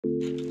So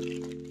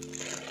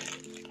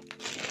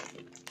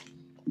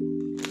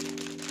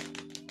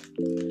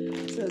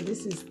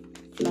this is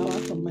flower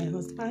from my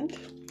husband,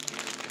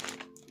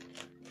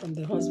 from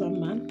the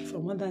husband man, for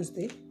Mother's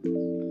Day.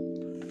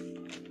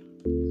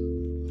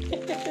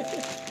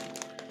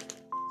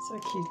 So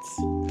cute,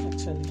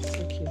 actually,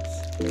 so cute.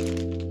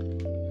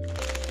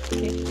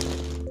 Okay,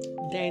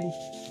 then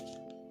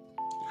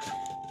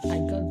I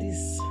got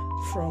this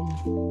from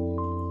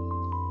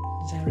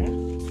Zara.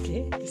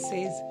 Okay, it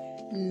says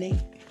Ne.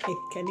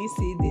 Can you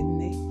see the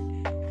Ne?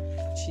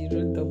 She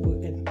wrote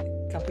double N,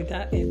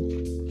 capital N.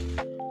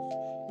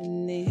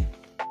 Ne.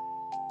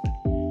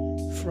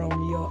 From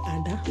your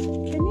Ada.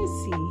 Can you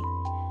see?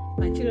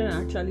 My children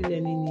are actually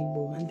learning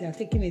Igbo and they are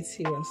taking it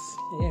serious.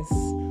 Yes.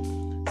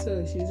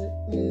 So she's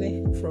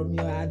Ne from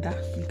your Ada.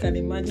 You can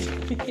imagine.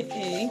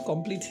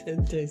 Incomplete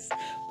sentence.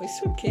 But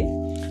it's okay.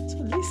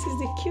 So this is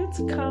the cute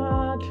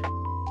card.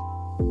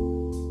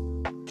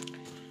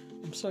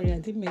 I'm sorry I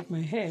didn't make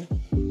my hair.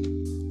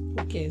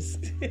 Who cares?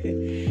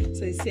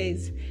 So it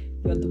says,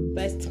 you're the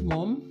best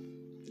mom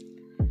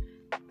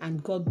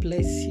and God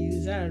bless you.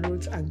 Zara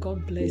wrote, and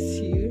God bless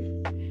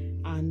you.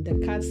 And the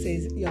card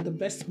says, you're the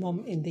best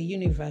mom in the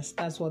universe.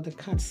 That's what the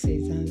card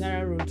says. And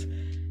Zara wrote,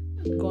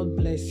 God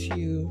bless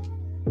you,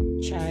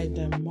 child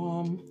and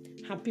mom.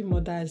 Happy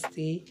Mother's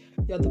Day.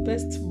 You're the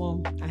best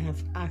mom I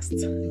have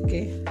asked.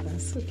 Okay,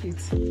 that's so cute.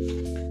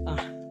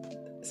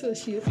 So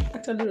she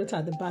actually wrote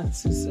at the back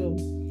too. So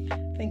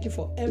thank you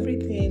for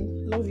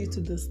everything. Love you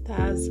to the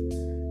stars.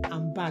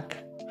 I'm back.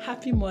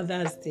 Happy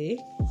Mother's Day.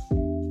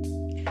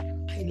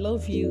 I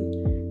love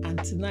you.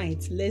 And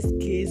tonight, let's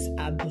gaze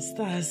at the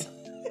stars.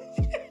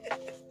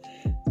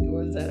 The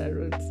ones that I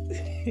wrote.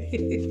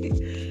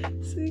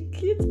 So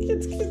cute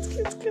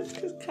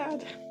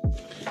card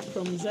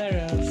from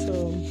Zara.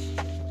 So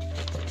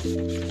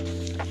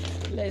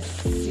let's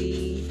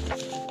see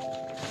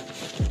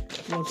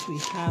what we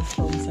have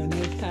from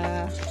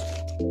Zaneta.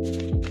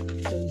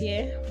 So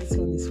here, this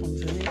one is from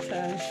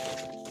Zaneta.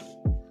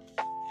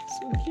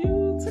 So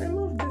cute. I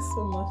love this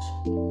so much.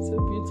 So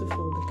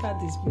beautiful. The card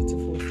is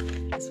beautiful.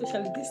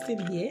 Especially this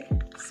thing here.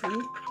 See?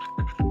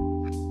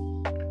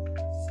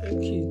 So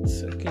cute.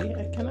 Okay.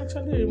 I can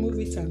actually remove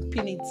it and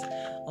pin it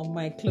on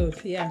my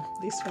clothes. Yeah,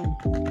 this one.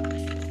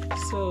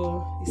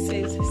 So it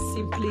says,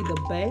 simply the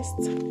best.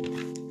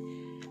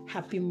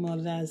 Happy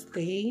Mother's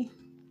Day.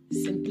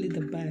 Simply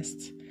the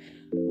best.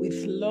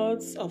 With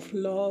lots of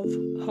love,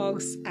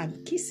 hugs,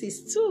 and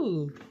kisses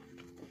too.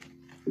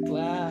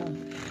 Wow.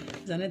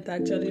 Zaneta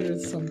actually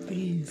wrote some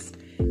things.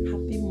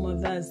 Happy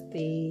Mother's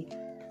Day.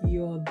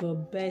 You're the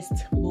best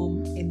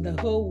mom in the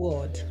whole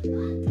world.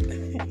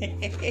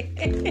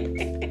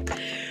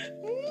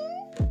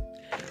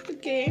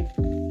 Okay.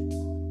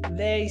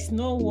 There is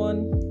no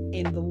one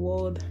in the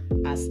world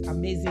as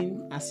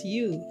amazing as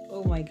you.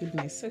 Oh my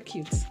goodness, so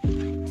cute.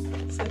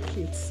 So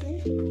cute.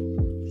 See?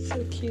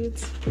 So cute.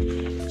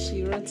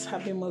 She wrote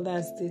Happy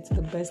Mother's Day to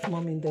the best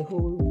mom in the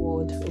whole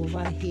world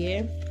over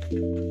here.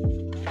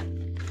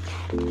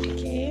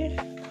 Okay.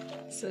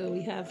 So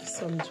we have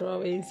some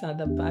drawings at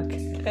the back.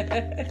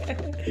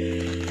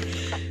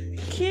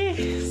 Okay.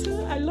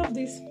 So I love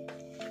this.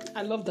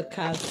 I love the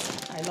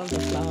cards. I love the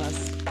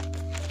flowers.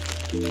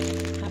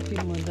 Happy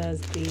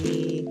Mother's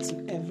Day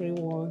to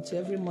everyone, to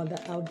every mother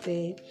out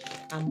there,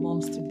 and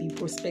moms to be,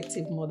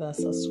 prospective mothers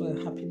as well.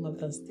 Happy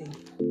Mother's Day.